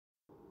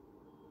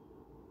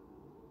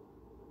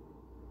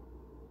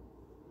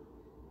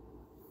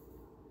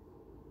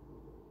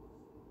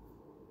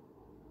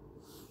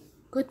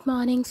Good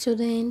morning,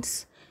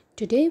 students.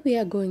 Today we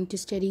are going to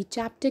study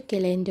chapter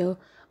calendar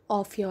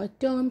of your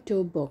term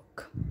 2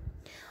 book.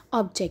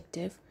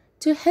 Objective: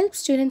 to help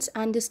students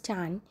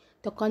understand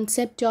the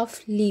concept of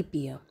leap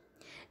year.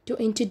 To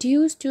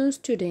introduce to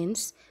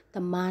students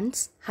the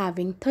months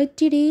having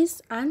 30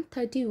 days and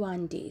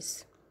 31 days.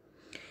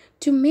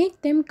 To make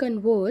them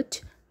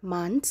convert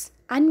months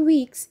and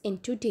weeks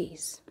into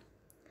days.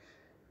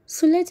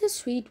 So let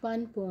us read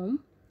one poem.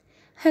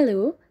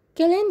 Hello,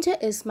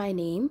 calendar is my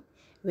name.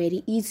 Very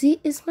easy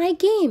is my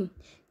game.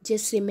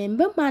 Just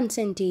remember months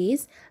and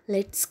days.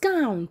 Let's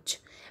count.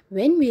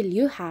 When will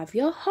you have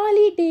your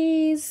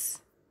holidays?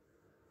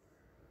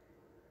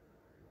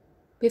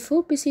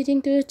 Before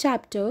proceeding to the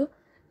chapter,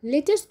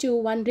 let us do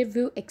one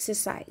review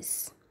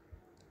exercise.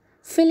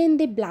 Fill in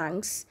the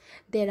blanks.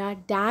 There are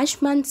dash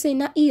months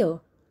in a year.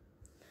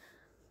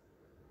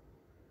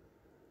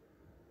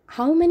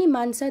 How many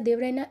months are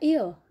there in a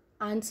year?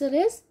 Answer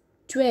is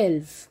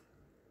 12.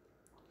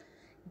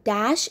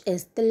 Dash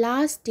is the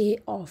last day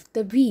of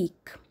the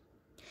week.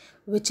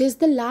 Which is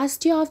the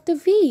last day of the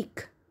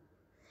week?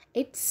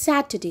 It's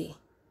Saturday.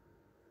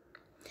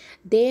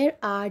 There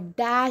are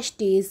dash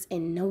days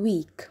in a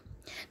week.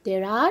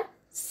 There are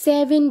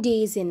 7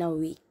 days in a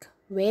week.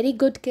 Very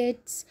good,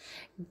 kids.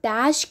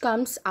 Dash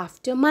comes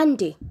after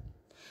Monday.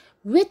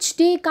 Which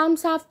day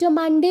comes after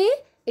Monday?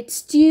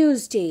 It's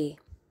Tuesday.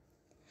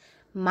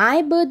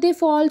 My birthday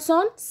falls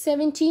on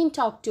 17th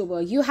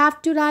October. You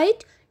have to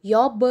write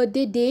your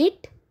birthday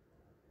date.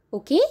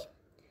 Okay?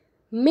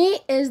 May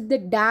is the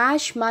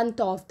dash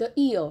month of the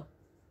year.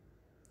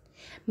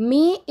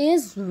 May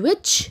is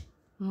which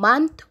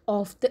month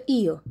of the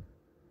year?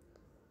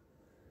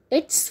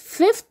 It's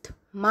 5th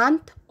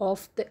month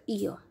of the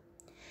year.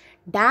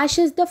 Dash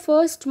is the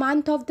first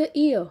month of the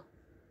year.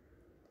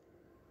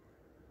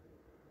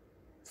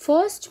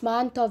 First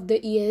month of the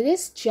year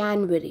is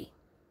January.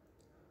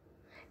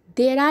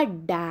 There are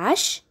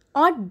dash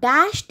or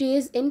dash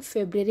days in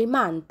February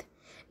month.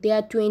 There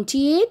are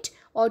 28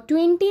 or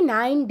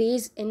 29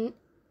 days in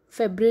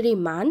February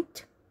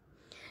month,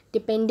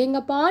 depending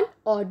upon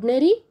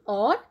ordinary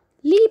or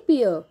leap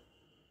year.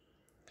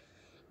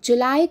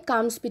 July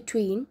comes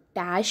between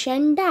dash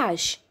and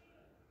dash.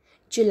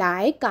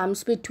 July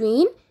comes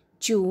between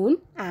June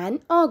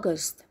and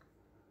August.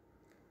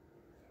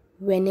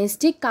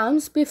 Wednesday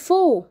comes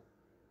before.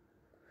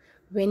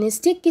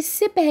 Wednesday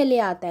किससे पहले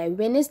आता है?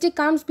 Wednesday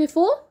comes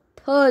before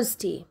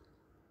Thursday.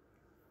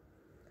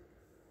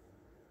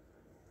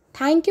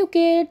 Thank you,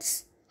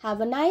 kids.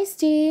 Have a nice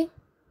day.